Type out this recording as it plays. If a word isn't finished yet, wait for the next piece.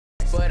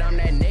I'm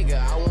that nigga,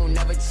 I won't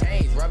never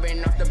change.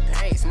 Rubbing off the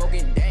pain,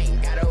 smoking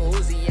dang. Got a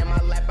Uzi in my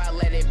lap, I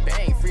let it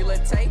bang. Free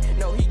latte,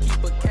 no, he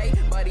keep a K,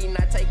 but he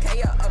not take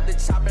care of the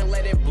chop and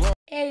let it blow.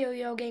 Hey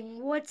yo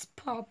gang, what's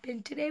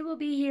poppin'? Today we'll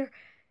be here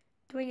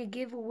doing a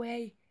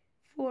giveaway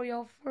for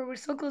y'all. We're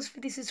so close to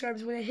 50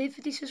 subscribers. When I hit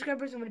 50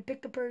 subscribers, I'm gonna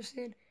pick the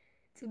person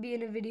to be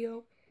in a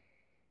video,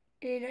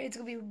 and it's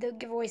gonna be the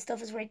giveaway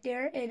stuff is right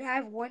there. And I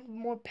have one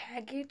more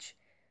package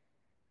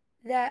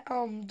that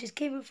just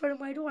came in front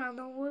of my door. I don't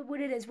know what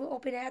it is. We'll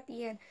open it at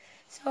the end.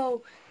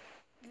 So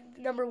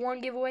number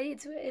one giveaway,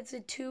 it's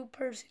a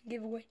 2-person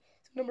giveaway.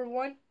 So number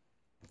one,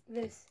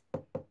 this.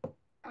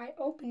 I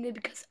opened it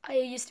because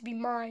it used to be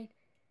mine,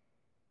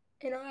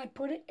 and I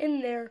put it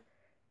in there,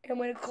 and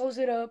when I close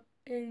it up,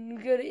 and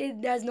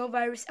it has no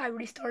virus. I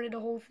restarted the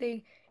whole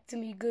thing. It's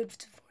gonna be good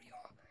for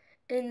y'all.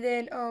 And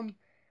then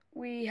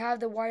we have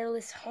the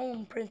wireless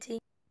home printing,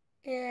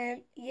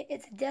 and yeah,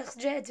 it's a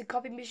DeskJet. It's a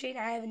copy machine.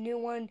 I have a new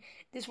one.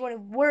 This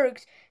one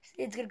works.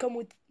 It's gonna come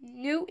with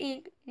new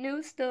ink,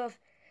 new stuff.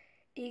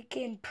 It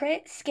can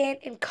print, scan,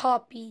 and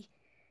copy.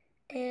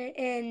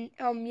 And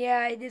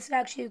yeah, this is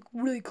actually a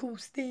really cool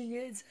thing.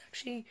 It's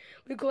actually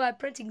really cool at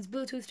printing. It's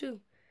Bluetooth too.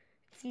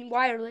 It's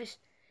wireless,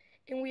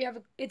 and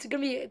it's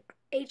gonna be a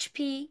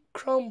HP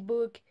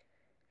Chromebook.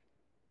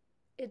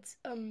 It's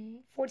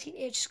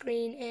 14-inch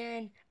screen,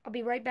 and I'll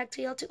be right back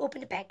to y'all to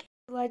open the package.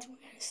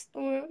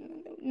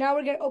 Now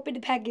we're gonna open the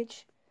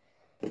package.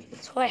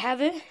 So I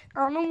have it.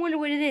 I don't wonder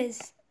what it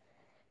is.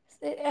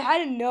 I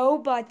didn't know,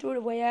 but I threw it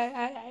away.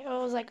 I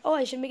was like, oh,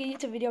 I should make a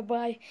YouTube video, but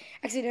I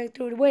accidentally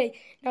threw it away.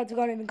 Now it's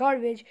gone in the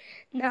garbage.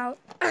 Now,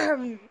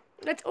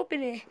 let's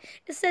open it.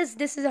 It says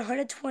this is a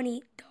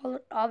 $120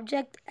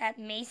 object at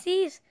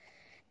Macy's.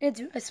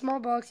 It's a small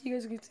box. You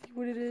guys can see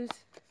what it is.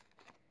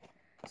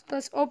 So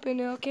let's open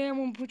it, okay? I'm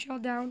going to put y'all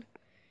down.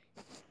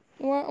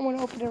 Well, I'm going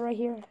to open it right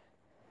here.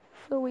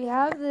 So we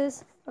have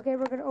this. Okay,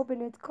 we're going to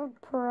open it. It's called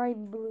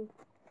Prime Blue.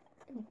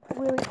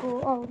 Really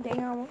cool. Oh,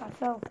 dang, I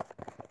fell.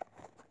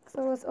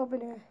 So let's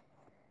open it.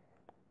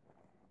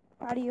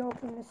 How do you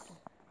open this?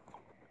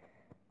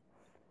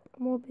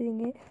 I'm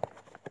opening it.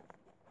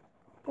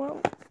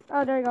 Well,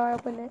 oh, there you go. I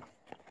opened it.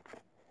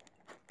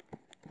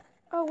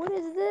 Oh, what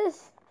is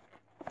this?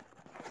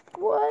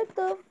 What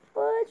the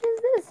fudge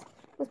is this?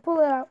 Let's pull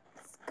it out.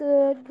 It's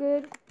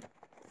good.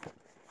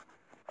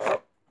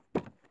 Oh,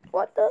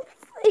 what the?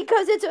 It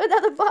goes into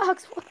another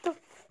box. What the?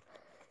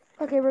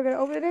 Okay, we're gonna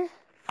open it.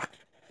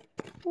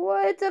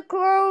 What? It's a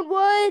clone.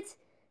 What?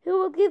 Who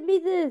will give me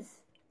this?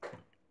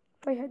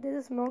 Wait,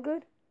 does it smell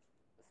good?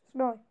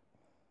 Smell it.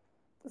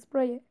 Let's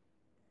spray it.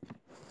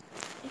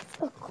 It's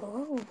a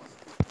clone.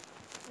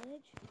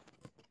 Fudge.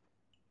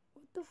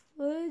 What the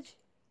fudge?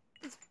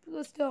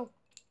 Let's go.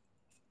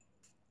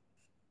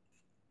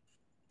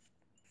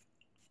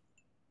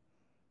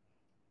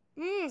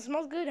 It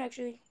smells good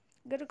actually.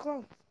 Good a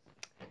clone.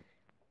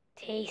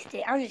 Taste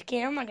it. I'm just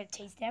kidding. I'm not gonna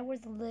taste that.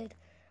 Where's the lid?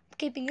 I'm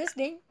keeping this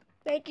thing.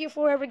 Thank you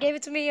for whoever gave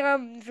it to me.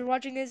 If you're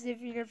watching this, if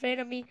you're a fan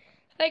of me,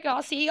 thank you.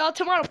 I'll see y'all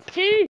tomorrow.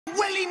 Peace.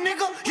 Willy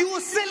nigga, you a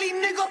silly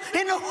nigga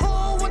in the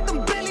hole.